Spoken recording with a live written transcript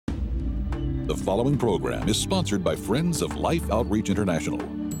The following program is sponsored by Friends of Life Outreach International.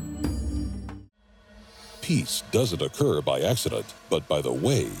 Peace doesn't occur by accident, but by the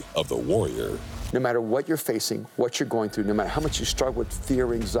way of the warrior. No matter what you're facing, what you're going through, no matter how much you struggle with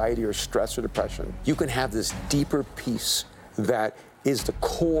fear, anxiety, or stress or depression, you can have this deeper peace that is the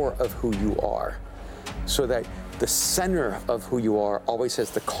core of who you are. So that the center of who you are always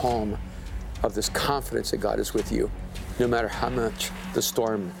has the calm of this confidence that God is with you, no matter how much the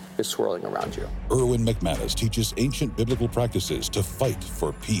storm is swirling around you. Erwin McManus teaches ancient biblical practices to fight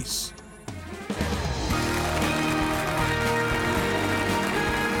for peace.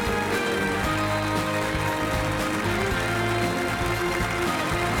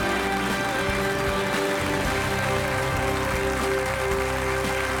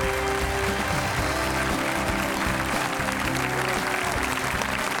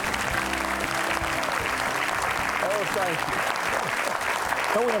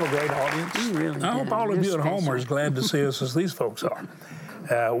 Don't we have a great audience? Really I hope all of you at home are as glad to see us as these folks are.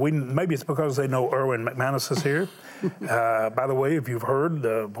 Maybe it's because they know Erwin McManus is here. By the way, if you've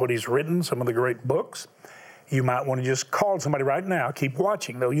heard what he's written, some of the great books, you might want to just call somebody right now. Keep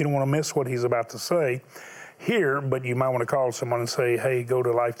watching, though. You don't want to miss what he's about to say here, but you might want to call someone and say, hey, go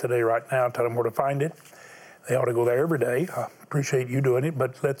to Life Today right now. Tell them where to find it. They ought to go there every day. I appreciate you doing it,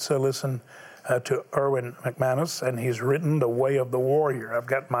 but let's listen to Erwin McManus, and he's written The Way of the Warrior. I've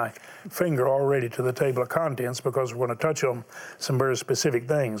got my finger already to the table of contents because we're going to touch on some very specific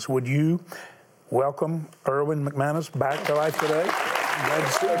things. Would you welcome Erwin McManus back to Life Today? Glad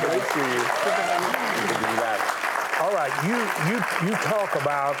to see you. Great to see you. Good to be back. All right, you talk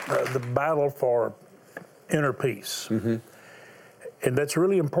about the battle for inner peace, and that's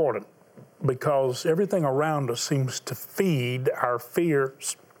really important because everything around us seems to feed our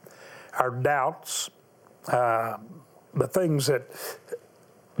fears, our doubts, the things that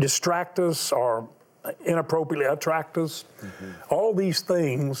distract us or inappropriately attract us. All these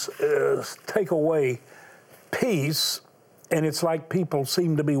things take away peace, and it's like people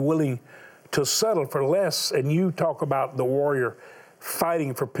seem to be willing to settle for less, and you talk about the warrior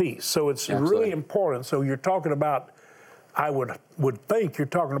fighting for peace. So it's really important. So you're talking about, I would think you're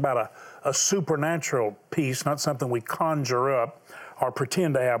talking about a supernatural peace, not something we conjure up or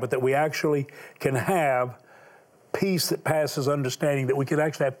pretend to have, but that we actually can have peace that passes understanding, that we can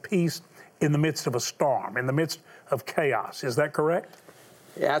actually have peace in the midst of a storm, in the midst of chaos. Is that correct?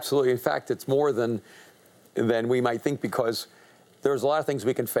 Yeah, absolutely. In fact, it's more than we might think, because there's a lot of things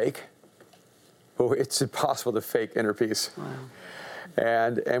we can fake, but it's impossible to fake inner peace. Wow.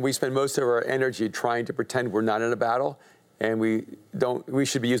 And we spend most of our energy trying to pretend we're not in a battle, and we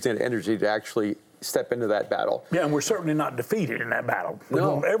should be using that energy to actually step into that battle. Yeah, and we're certainly not defeated in that battle. We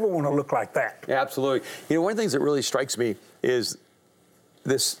don't ever want to look like that. Yeah, absolutely. You know, one of the things that really strikes me is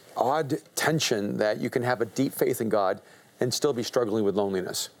this odd tension that you can have a deep faith in God and still be struggling with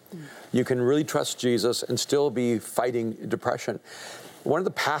loneliness. You can really trust Jesus and still be fighting depression. One of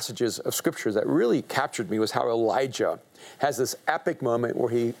the passages of Scripture that really captured me was how Elijah has this epic moment where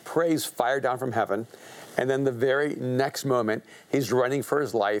he prays fire down from heaven, and then the very next moment, he's running for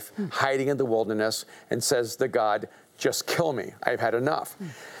his life, hiding in the wilderness, and says to God, just kill me. I've had enough.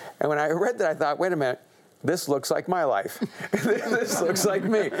 And when I read that, I thought, wait a minute, this looks like my life. This looks like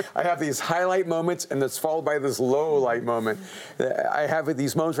me. I have these highlight moments, and it's followed by this low light moment. I have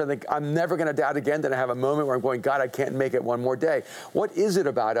these moments where I think, I'm never going to doubt again. Then I have a moment where I'm going, God, I can't make it one more day. What is it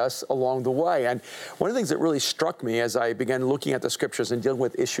about us along the way? And one of the things that really struck me as I began looking at the Scriptures and dealing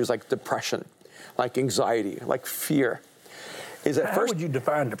with issues like depression, like anxiety, like fear, is that How would you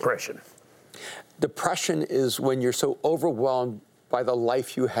define depression? Depression is when you're so overwhelmed by the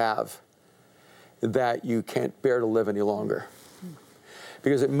life you have that you can't bear to live any longer,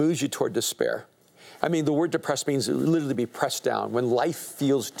 because it moves you toward despair. I mean, the word depressed means literally be pressed down, when life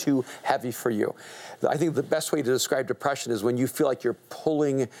feels too heavy for you. I think the best way to describe depression is when you feel like you're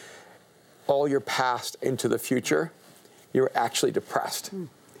pulling all your past into the future, you're actually depressed.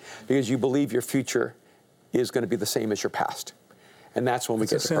 Because you believe your future is going to be the same as your past. And that's when we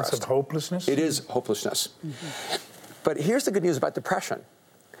get depressed. It's a sense of hopelessness? It is hopelessness. But here's the good news about depression.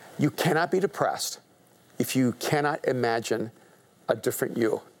 You cannot be depressed if you cannot imagine a different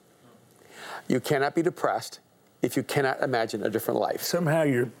you. You cannot be depressed if you cannot imagine a different life. Somehow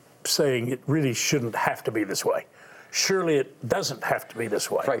you're saying it really shouldn't have to be this way. Surely it doesn't have to be this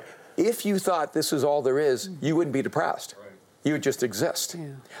way. Right. If you thought this is all there is, you wouldn't be depressed. You would just exist. Yeah.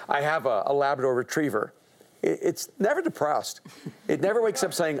 I have a Labrador retriever, it's never depressed. It never wakes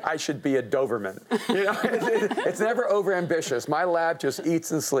up saying, I should be a Doberman. You know, it's never overambitious. My lab just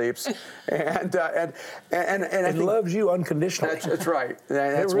eats and sleeps. And I it think loves you unconditionally. That's right.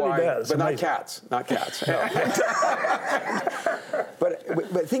 That's it really why, does. But Amazing. not cats. Not cats.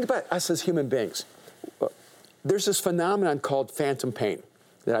 But think about us as human beings. There's this phenomenon called phantom pain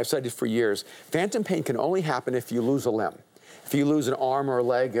that I've studied for years. Phantom pain can only happen if you lose a limb. If you lose an arm or a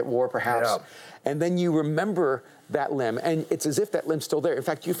leg at war, perhaps, and then you remember that limb, and it's as if that limb's still there. In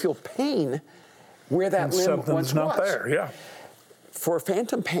fact, you feel pain where that limb once was. Something's not there, yeah. For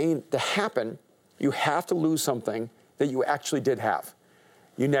phantom pain to happen, you have to lose something that you actually did have.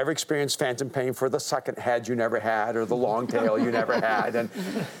 You never experienced phantom pain for the second head you never had or the long tail you never had. And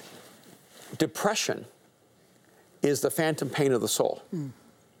depression is the phantom pain of the soul.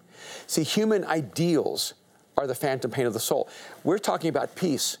 See, human ideals are the phantom pain of the soul. We're talking about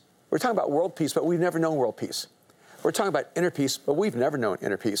peace. We're talking about world peace, but we've never known world peace. We're talking about inner peace, but we've never known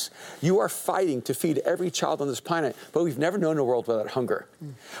inner peace. You are fighting to feed every child on this planet, but we've never known a world without hunger.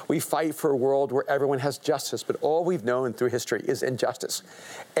 We fight for a world where everyone has justice, but all we've known through history is injustice.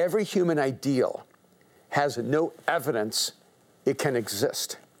 Every human ideal has no evidence it can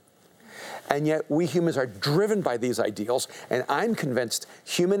exist. And yet we humans are driven by these ideals, and I'm convinced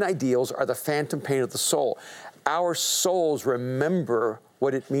human ideals are the phantom pain of the soul. Our souls remember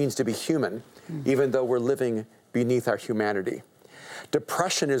what it means to be human, even though we're living beneath our humanity.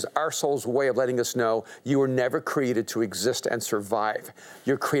 Depression is our soul's way of letting us know you were never created to exist and survive.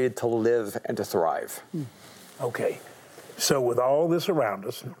 You're created to live and to thrive. Okay, so with all this around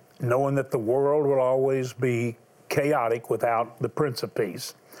us, knowing that the world will always be chaotic without the Prince of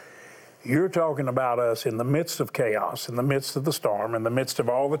Peace, you're talking about us in the midst of chaos, in the midst of the storm, in the midst of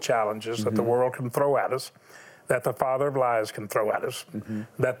all the challenges that the world can throw at us, that the father of lies can throw at us,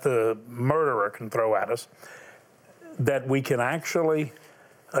 that the murderer can throw at us, that we can actually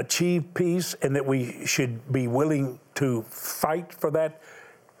achieve peace and that we should be willing to fight for that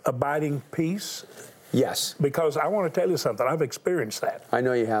abiding peace? Yes. Because I want to tell you something, I've experienced that. I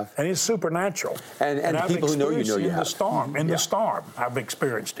know you have. And it's supernatural. And I've people who know you experienced it you in have. the storm. In the storm, I've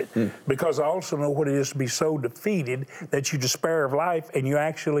experienced it. Because I also know what it is to be so defeated that you despair of life and you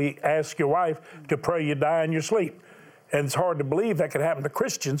actually ask your wife to pray you die in your sleep. And it's hard to believe that could happen to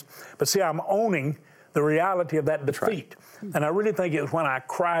Christians. But see, I'm owning the reality of that defeat. Right. And I really think it was when I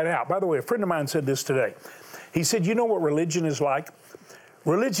cried out. By the way, a friend of mine said this today. He said, you know what religion is like?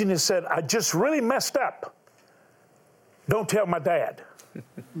 Religion has said, I just really messed up. Don't tell my dad.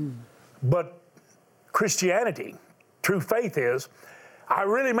 But Christianity, true faith is, I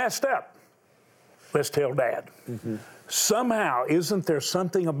really messed up. Let's tell Dad. Somehow, isn't there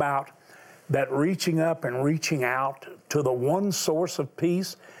something about that reaching up and reaching out to the one source of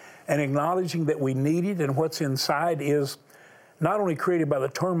peace and acknowledging that we need it and what's inside is not only created by the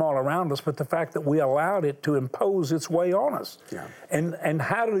turmoil around us, but the fact that we allowed it to impose its way on us. Yeah. And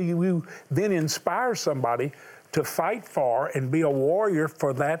how do you then inspire somebody to fight for and be a warrior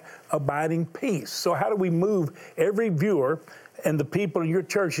for that abiding peace? So how do we move every viewer and the people in your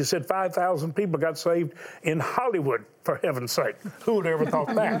church? You said 5,000 people got saved in Hollywood, for heaven's sake. Who would have ever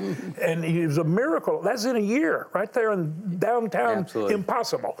thought that? And it was a miracle. That's in a year, right there in downtown. Absolutely.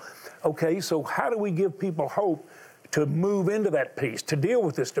 Impossible. Okay, so how do we give people hope to move into that peace, to deal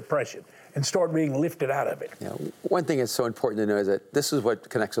with this depression and start being lifted out of it? You know, one thing that's so important to know is that this is what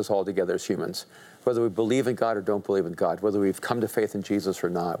connects us all together as humans. Whether we believe in God or don't believe in God, whether we've come to faith in Jesus or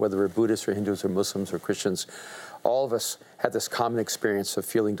not, whether we're Buddhists or Hindus or Muslims or Christians, all of us have this common experience of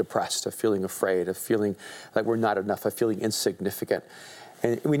feeling depressed, of feeling afraid, of feeling like we're not enough, of feeling insignificant.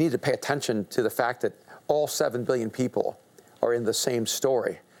 And we need to pay attention to the fact that all 7 billion people are in the same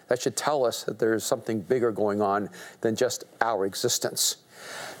story. That should tell us that there's something bigger going on than just our existence.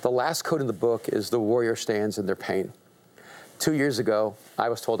 The last quote in the book is, "The warrior stands in their pain." 2 years ago, I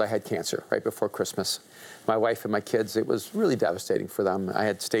was told I had cancer right before Christmas. My wife and my kids, it was really devastating for them. I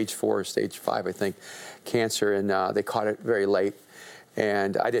had stage 4 or stage 5, I think, cancer, and they caught it very late.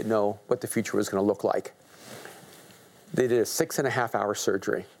 And I didn't know what the future was going to look like. They did a 6.5-hour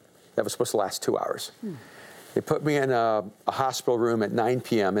surgery that was supposed to last 2 hours. They put me in a hospital room at 9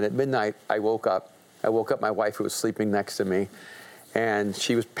 p.m., and at midnight, I woke up. I woke up my wife, who was sleeping next to me, and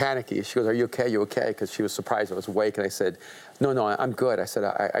she was panicky. She goes, "Are you okay? You okay?" Because she was surprised I was awake. And I said, no, I'm good. I said,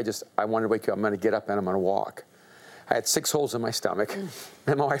 I wanted to wake you up. I'm going to get up and I'm going to walk. I had 6 holes in my stomach.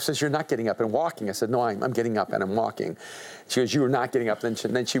 And my wife says, "You're not getting up and walking." I said, "No, I'm getting up and I'm walking." She goes, "You were not getting up." And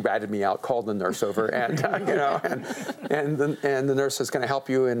then she ratted me out, called the nurse over, and and the nurse says, "Can I help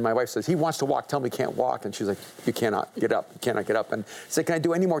you?" And my wife says, "He wants to walk. Tell him he can't walk." And she's like, "You cannot get up. You cannot get up." And I said, "Can I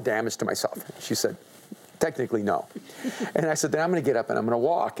do any more damage to myself?" She said, technically, no. And I said, then I'm going to get up and I'm going to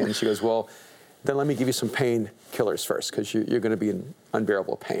walk. And she goes, well, then let me give you some painkillers first, because you're going to be in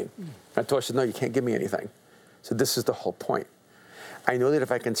unbearable pain. And I told her, she said, no, you can't give me anything. So this is the whole point. I know that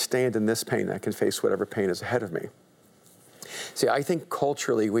if I can stand in this pain, I can face whatever pain is ahead of me. See, I think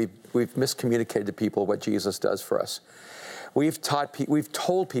culturally we've miscommunicated to people what Jesus does for us. We've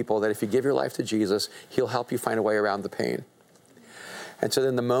told people that if you give your life to Jesus, he'll help you find a way around the pain. And so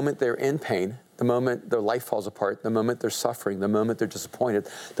then the moment they're in pain, the moment their life falls apart, the moment they're suffering, the moment they're disappointed,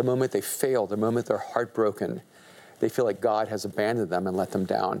 the moment they fail, the moment they're heartbroken, they feel like God has abandoned them and let them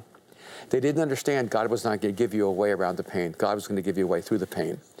down. They didn't understand God was not going to give you a way around the pain. God was going to give you a way through the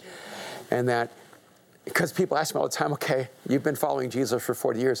pain. And that, because people ask me all the time, okay, you've been following Jesus for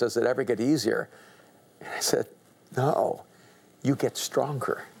 40 years, does it ever get easier? And I said, no, you get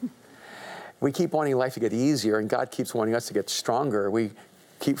stronger. We keep wanting life to get easier, and God keeps wanting us to get stronger. We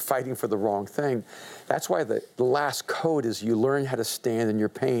keep fighting for the wrong thing. That's why the last code is you learn how to stand in your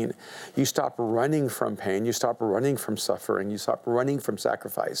pain. You stop running from pain. You stop running from suffering. You stop running from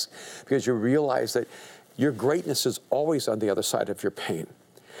sacrifice, because you realize that your greatness is always on the other side of your pain.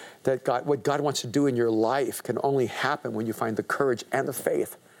 That what God wants to do in your life can only happen when you find the courage and the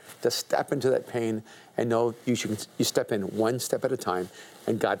faith to step into that pain and know you step in one step at a time,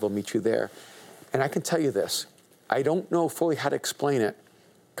 and God will meet you there. And I can tell you this, I don't know fully how to explain it,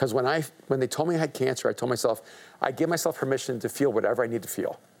 because when they told me I had cancer, I told myself, I give myself permission to feel whatever I need to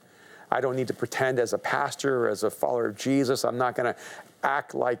feel. I don't need to pretend as a pastor or as a follower of Jesus. I'm not going to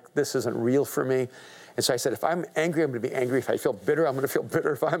act like this isn't real for me. And so I said, if I'm angry, I'm going to be angry. If I feel bitter, I'm going to feel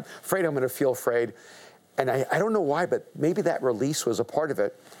bitter. If I'm afraid, I'm going to feel afraid. And I don't know why, but maybe that release was a part of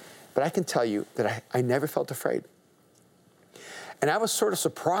it. But I can tell you that I never felt afraid. And I was sort of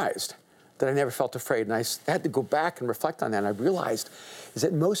surprised that I never felt afraid. And I had to go back and reflect on that. And I realized is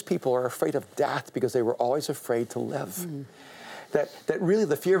that most people are afraid of death because they were always afraid to live. That really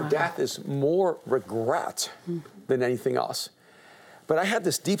the fear of death is more regret than anything else. But I had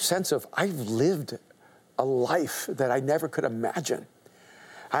this deep sense of I've lived a life that I never could imagine.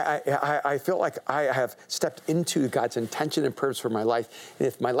 I feel like I have stepped into God's intention and purpose for my life. And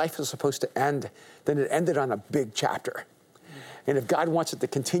if my life was supposed to end, then it ended on a big chapter. And if God wants it to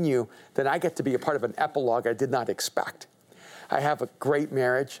continue, then I get to be a part of an epilogue I did not expect. I have a great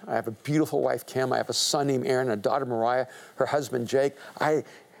marriage. I have a beautiful wife, Kim. I have a son named Aaron, a daughter, Mariah, her husband, Jake.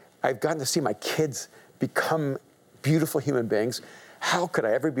 I've gotten to see my kids become beautiful human beings. How could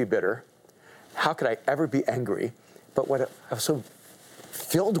I ever be bitter? How could I ever be angry? But what I was so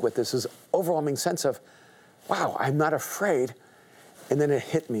filled with this overwhelming sense of, wow, I'm not afraid. And then it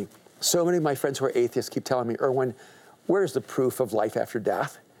hit me. So many of my friends who are atheists keep telling me, Erwin, where's the proof of life after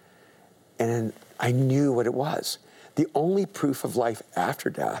death? And I knew what it was. The only proof of life after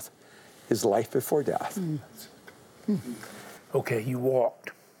death is life before death. Okay, you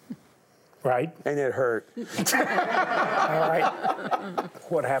walked, right? And it hurt. All right.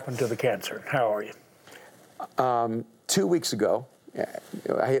 What happened to the cancer? How are you? 2 weeks ago,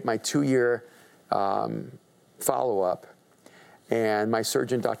 I hit my 2-year follow-up, and my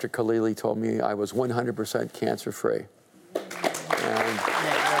surgeon, Dr. Khalili, told me I was 100% cancer-free.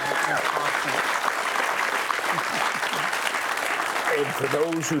 And for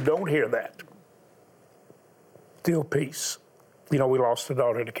those who don't hear that, still peace. You know, we lost a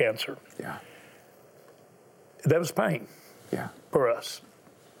daughter to cancer. Yeah. That was pain. Yeah. For us.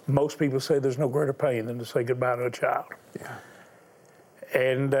 Most people say there's no greater pain than to say goodbye to a child. Yeah.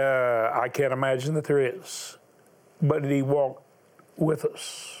 And I can't imagine that there is. But he walked with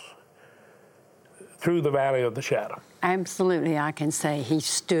us through the valley of the shadow. Absolutely, I can say he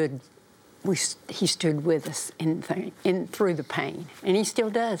stood with us through the pain, and he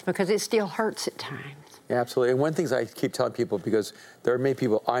still does, because it still hurts at times. Yeah, absolutely. And one of the things I keep telling people, because there are many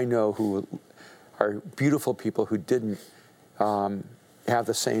people I know who are beautiful people who didn't have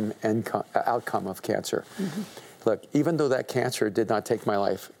the same outcome of cancer. Look, even though that cancer did not take my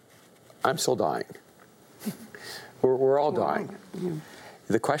life, I'm still dying. We're all dying.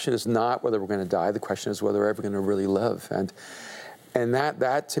 The question is not whether we're going to die. The question is whether we're ever going to really live. And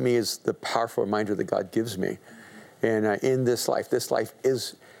that to me is the powerful reminder that God gives me. And in this life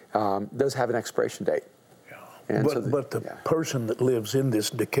is does have an expiration date. And but the person that lives in this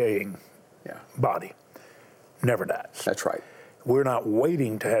decaying body never dies. That's right. We're not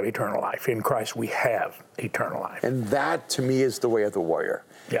waiting to have eternal life. In Christ, we have eternal life. And that, to me, is the way of the warrior.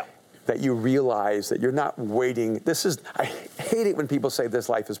 Yeah. That you realize that you're not waiting. I hate it when people say this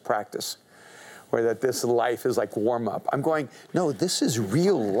life is practice, or that this life is like warm-up. I'm going, no, this is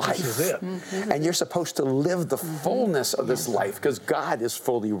real life. This is it. And you're supposed to live the fullness of this life, because God is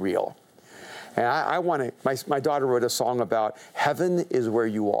fully real. And I want to, my daughter wrote a song about heaven is where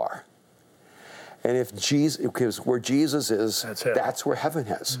you are. And if Jesus, because where Jesus is, that's where heaven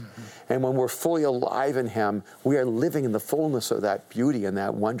is. Mm-hmm. And when we're fully alive in him, we are living in the fullness of that beauty and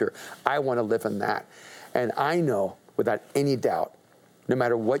that wonder. I want to live in that. And I know without any doubt, no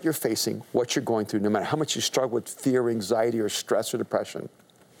matter what you're facing, what you're going through, no matter how much you struggle with fear, anxiety, or stress or depression,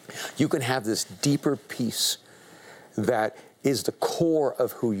 you can have this deeper peace that is the core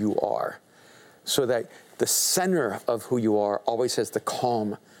of who you are. So that the center of who you are always has the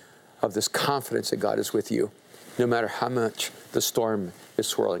calm of this confidence that God is with you, no matter how much the storm is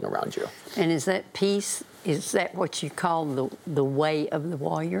swirling around you. And is that peace, is that what you call the way of the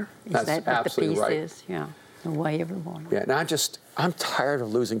warrior? Is That's that what absolutely the peace right. is? Yeah, the way of the warrior. Yeah, and I'm tired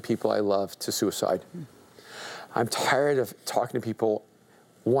of losing people I love to suicide. I'm tired of talking to people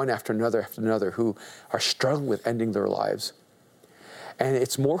one after another who are struggling with ending their lives. And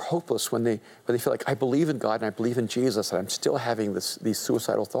it's more hopeless when they feel like, I believe in God and I believe in Jesus, and I'm still having these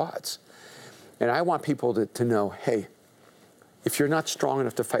suicidal thoughts. And I want people to know, hey, if you're not strong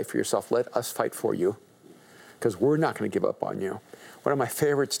enough to fight for yourself, let us fight for you, because we're not going to give up on you. One of my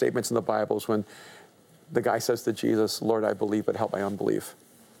favorite statements in the Bible is when the guy says to Jesus, Lord, I believe, but help my unbelief.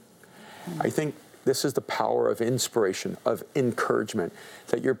 I think this is the power of inspiration, of encouragement,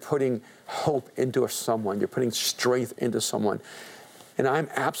 that you're putting hope into someone, you're putting strength into someone. And I'm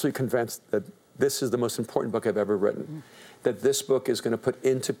absolutely convinced that this is the most important book I've ever written, that this book is going to put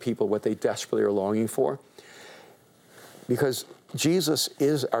into people what they desperately are longing for. Because Jesus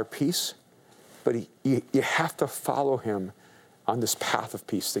is our peace, but you have to follow him on this path of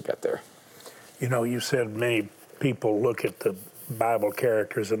peace to get there. You know, you said many people look at the Bible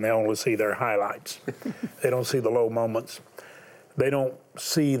characters and they only see their highlights. They don't see the low moments. They don't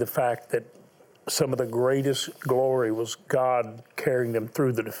see the fact that some of the greatest glory was God carrying them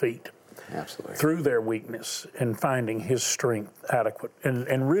through the defeat. Absolutely. Through their weakness and finding his strength adequate.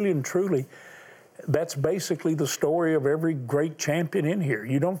 And really and truly, that's basically the story of every great champion in here.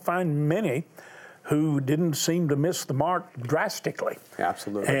 You don't find many who didn't seem to miss the mark drastically.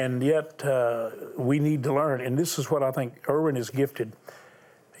 Absolutely. And yet we need to learn, and this is what I think Erwin is gifted.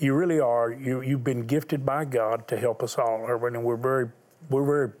 You really are. You've been gifted by God to help us all, Erwin, and we're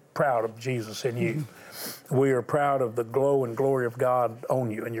very proud of Jesus in you. We are proud of the glow and glory of God on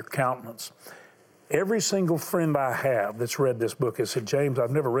you and your countenance. Every single friend I have that's read this book has said, James,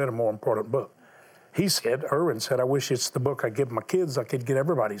 I've never read a more important book. Erwin said, I wish it's the book I give my kids, I could get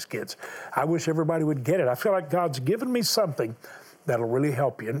everybody's kids. I wish everybody would get it. I feel like God's given me something that'll really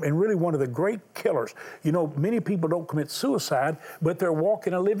help you. And really one of the great killers. You know, many people don't commit suicide, but they're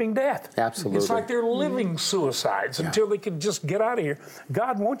walking a living death. Absolutely. It's like they're living suicides until they can just get out of here.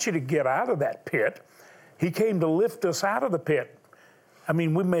 God wants you to get out of that pit. He came to lift us out of the pit. I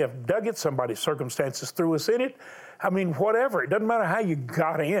mean, we may have dug it, somebody's circumstances threw us in it. I mean, whatever. It doesn't matter how you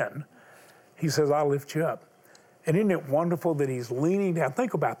got in. He says, I'll lift you up. And isn't it wonderful that he's leaning down?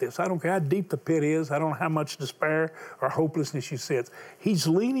 Think about this. I don't care how deep the pit is. I don't know how much despair or hopelessness you sense. He's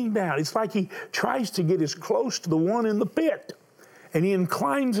leaning down. It's like he tries to get as close to the one in the pit. And he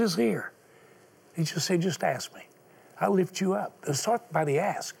inclines his ear. He just said, just ask me. I'll lift you up. Let's talk about the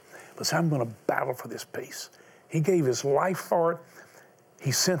ask. But say, I'm going to battle for this peace. He gave his life for it.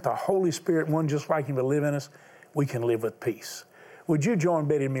 He sent the Holy Spirit, one just like him, to live in us. We can live with peace. Would you join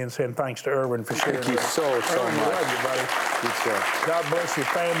Betty and me in saying thanks to Erwin for sharing? Thank you so Erwin, much. We love you, buddy. God bless your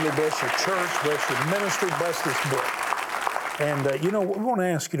family, bless your church, bless your ministry, bless this book. And, you know, we want to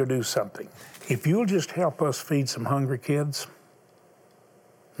ask you to do something. If you'll just help us feed some hungry kids,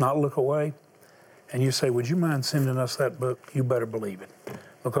 not look away, and you say, would you mind sending us that book? You better believe it.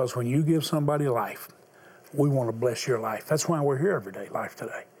 Because when you give somebody life, we want to bless your life. That's why we're here every day, Life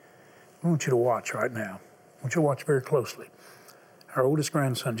Today. I want you to watch right now. I want you to watch very closely. Our oldest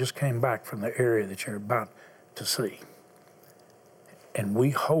grandson just came back from the area that you're about to see. And we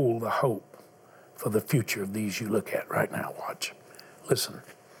hold the hope for the future of these you look at right now. Watch. Listen.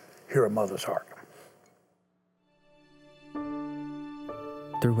 Hear a mother's heart.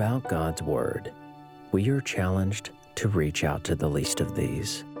 Throughout God's Word, we are challenged to reach out to the least of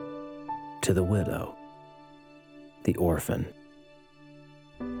these, to the widow, the orphan.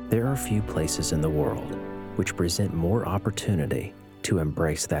 There are few places in the world which present more opportunity to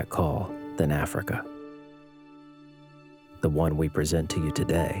embrace that call than Africa. The one we present to you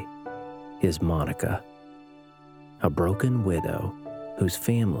today is Monica, a broken widow whose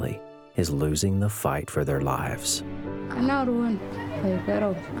family is losing the fight for their lives.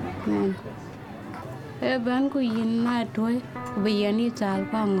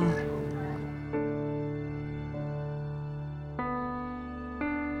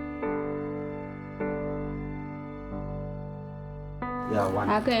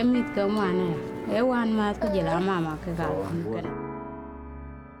 Aka emit ka mwana. Ewan mat ko jela mama ka ka.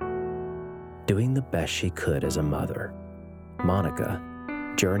 Doing the best she could as a mother, Monica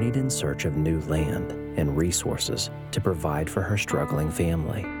journeyed in search of new land and resources to provide for her struggling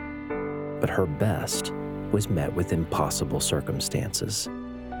family. But her best was met with impossible circumstances,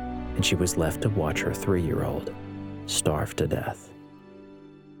 and she was left to watch her 3-year-old starve to death.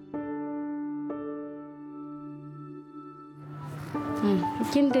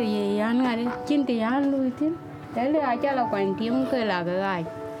 Chintu ye yan ngari, chintu yan luitin. Dale aja la kwan tiang ke la ga ai.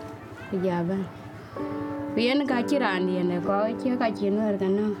 Pijaba. Pian ka chiran dia ne ko che ka chinwer ka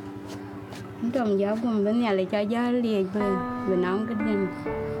no. Ndom ja gum ben ya le cha ja le be benang ke den.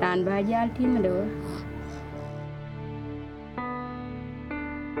 Dan ba ja tin do.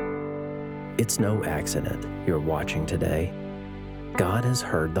 It's no accident you're watching today. God has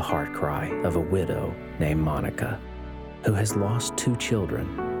heard the heart cry of a widow named Monica, who has lost 2 children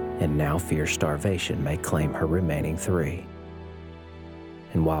and now fears starvation may claim her remaining 3.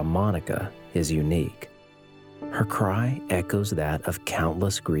 And while Monica is unique, her cry echoes that of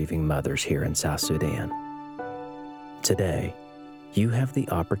countless grieving mothers here in South Sudan. Today, you have the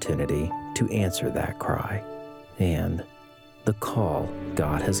opportunity to answer that cry and the call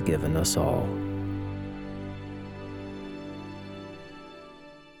God has given us all.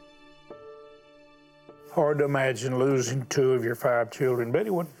 Hard to imagine losing 2 of your 5 children. Betty,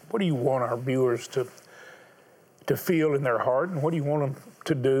 what do you want our viewers to feel in their heart, and what do you want them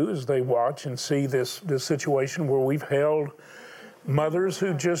to do as they watch and see this situation where we've held mothers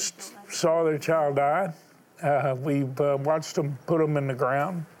who just saw their child die? We've watched them put them in the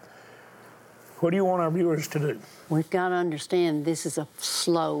ground. What do you want our viewers to do? We've got to understand this is a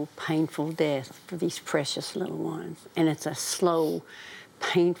slow, painful death for these precious little ones. And it's a slow,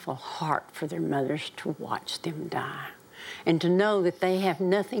 painful heart for their mothers to watch them die. And to know that they have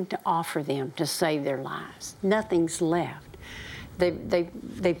nothing to offer them to save their lives. Nothing's left.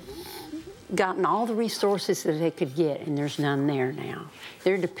 They've gotten all the resources that they could get, and there's none there now.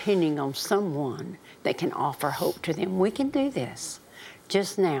 They're depending on someone that can offer hope to them. We can do this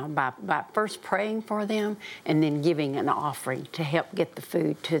just now by first praying for them and then giving an offering to help get the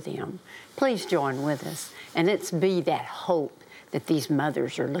food to them. Please join with us, and let's be that hope that these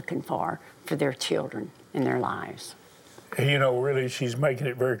mothers are looking for their children in their lives. You know, really, she's making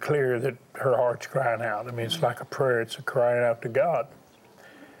it very clear that her heart's crying out. I mean, it's like a prayer. It's a crying out to God.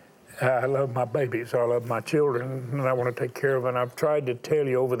 I love my babies. I love my children, and I want to take care of them. And I've tried to tell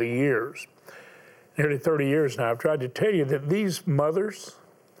you over the years, nearly 30 years now, I've tried to tell you that these mothers,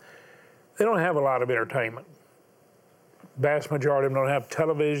 they don't have a lot of entertainment. Vast majority of them don't have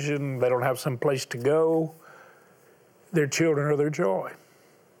television. They don't have some place to go. Their children are their joy.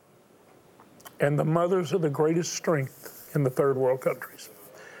 And the mothers are the greatest strength in the third world countries.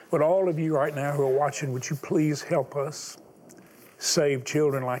 But all of you right now who are watching, would you please help us save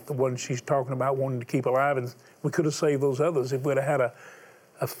children like the one she's talking about, wanting to keep alive? And we could have saved those others if we'd have had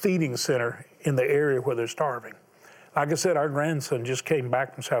a feeding center in the area where they're starving. Like I said, our grandson just came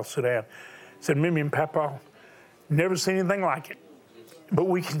back from South Sudan. Said, Mimi and Papa, never seen anything like it. But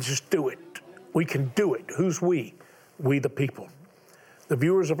we can just do it. We can do it. Who's we? We the people. The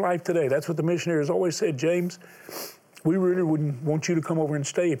viewers of Life Today, that's what the missionaries always said, James, we really wouldn't want you to come over and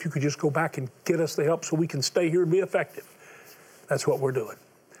stay if you could just go back and get us the help so we can stay here and be effective. That's what we're doing.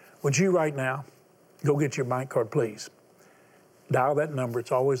 Would you right now go get your bank card, please? Dial that number.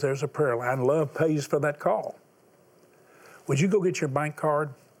 It's always there's a prayer line. Love pays for that call. Would you go get your bank card,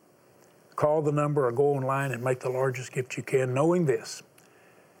 call the number, or go online and make the largest gift you can, knowing this,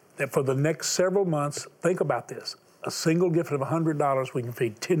 that for the next several months, think about this. A single gift of $100, we can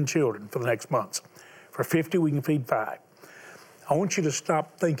feed 10 children for the next months. For 50, we can feed 5. I want you to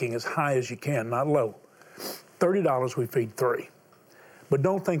stop thinking as high as you can, not low. $30, we feed 3. But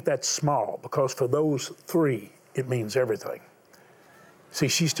don't think that's small, because for those 3, it means everything. See,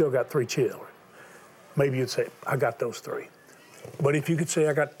 she's still got 3 children. Maybe you'd say, I got those 3. But if you could say,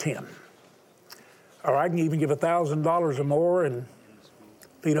 I got 10. Or I can even give $1,000 or more and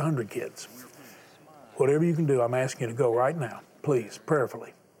feed 100 kids. Whatever you can do, I'm asking you to go right now, please,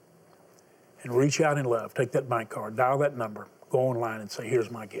 prayerfully, and reach out in love. Take that bank card, dial that number, go online and say,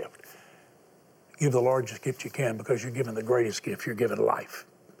 here's my gift. Give the largest gift you can, because you're giving the greatest gift. You're giving life.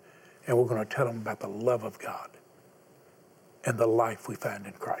 And we're going to tell them about the love of God and the life we find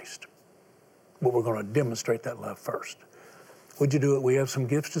in Christ. But we're going to demonstrate that love first. Would you do it? We have some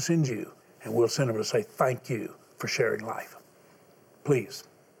gifts to send you, and we'll send them to say thank you for sharing life. Please,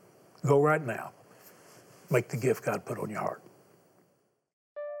 go right now. Make the gift God put on your heart.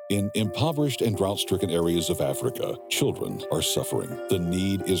 In impoverished and drought-stricken areas of Africa, children are suffering. The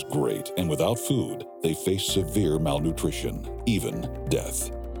need is great, and without food, they face severe malnutrition, even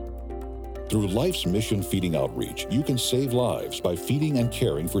death. Through Life's Mission Feeding Outreach, you can save lives by feeding and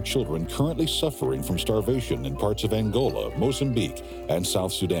caring for children currently suffering from starvation in parts of Angola, Mozambique, and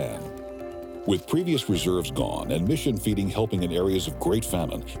South Sudan. With previous reserves gone and mission feeding helping in areas of great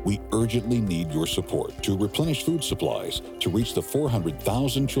famine, we urgently need your support to replenish food supplies to reach the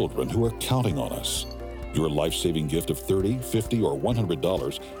 400,000 children who are counting on us. Your life-saving gift of $30, $50, or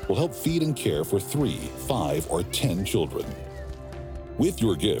 $100 will help feed and care for 3, 5, or 10 children. With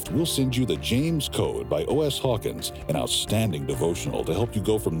your gift, we'll send you the James Code by O.S. Hawkins, an outstanding devotional to help you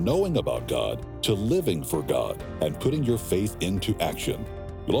go from knowing about God to living for God and putting your faith into action.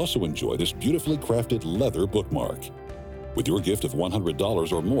 You'll also enjoy this beautifully crafted leather bookmark. With your gift of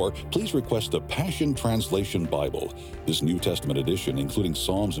 $100 or more, please request the Passion Translation Bible. This New Testament edition, including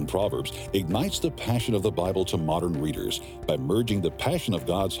Psalms and Proverbs, ignites the passion of the Bible to modern readers by merging the passion of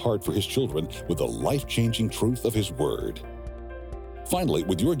God's heart for His children with the life-changing truth of His Word. Finally,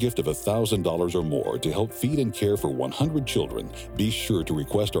 with your gift of $1,000 or more to help feed and care for 100 children, be sure to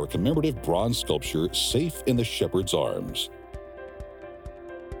request our commemorative bronze sculpture, Safe in the Shepherd's Arms.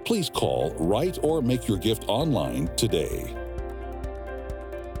 Please call, write, or make your gift online today.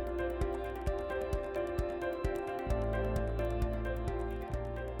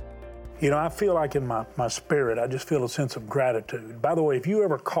 You know, I feel like in my spirit, I just feel a sense of gratitude. By the way, if you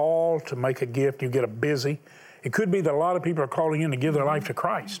ever call to make a gift, you get a busy, it could be that a lot of people are calling in to give their life to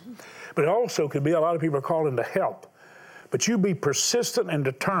Christ. But it also could be a lot of people are calling to help. But you be persistent and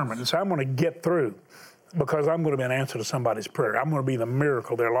determined and say, I'm going to get through, because I'm going to be an answer to somebody's prayer. I'm going to be the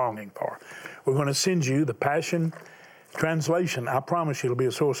miracle they're longing for. We're going to send you the Passion Translation. I promise you it'll be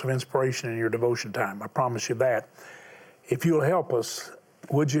a source of inspiration in your devotion time. I promise you that. If you'll help us,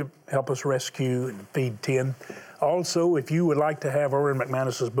 would you help us rescue and feed 10? Also, if you would like to have Erwin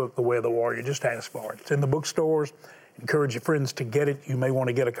McManus's book, The Way of the Warrior, just ask for it. It's in the bookstores. Encourage your friends to get it. You may want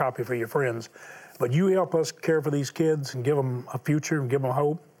to get a copy for your friends. But you help us care for these kids and give them a future and give them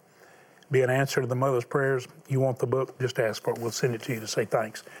hope. Be an answer to the mother's prayers. You want the book, just ask for it. We'll send it to you to say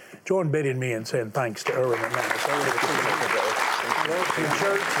thanks. Join Betty and me in saying thanks to Erwin McManus. To your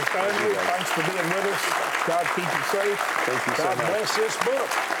church, your family, thanks for being with us. God keep you safe. Thank you so much. God bless this book.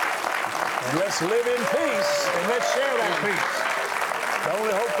 And let's live in peace, and let's share that peace. The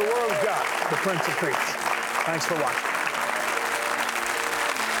only hope the world's got, the Prince of Peace. Thanks for watching.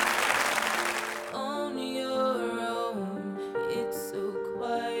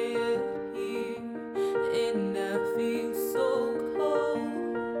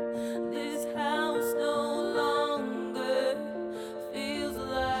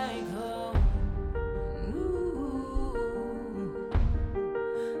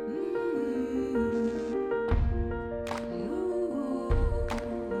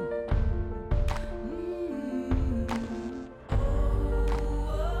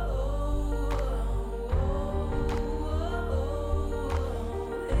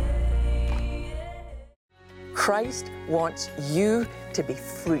 Christ wants you to be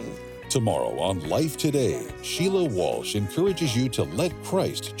free. Tomorrow on Life Today, Sheila Walsh encourages you to let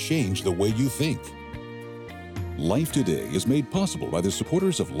Christ change the way you think. Life Today is made possible by the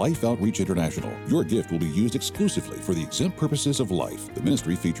supporters of Life Outreach International. Your gift will be used exclusively for the exempt purposes of life. The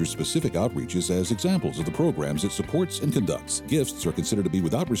ministry features specific outreaches as examples of the programs it supports and conducts. Gifts are considered to be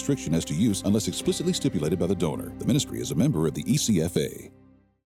without restriction as to use unless explicitly stipulated by the donor. The ministry is a member of the ECFA.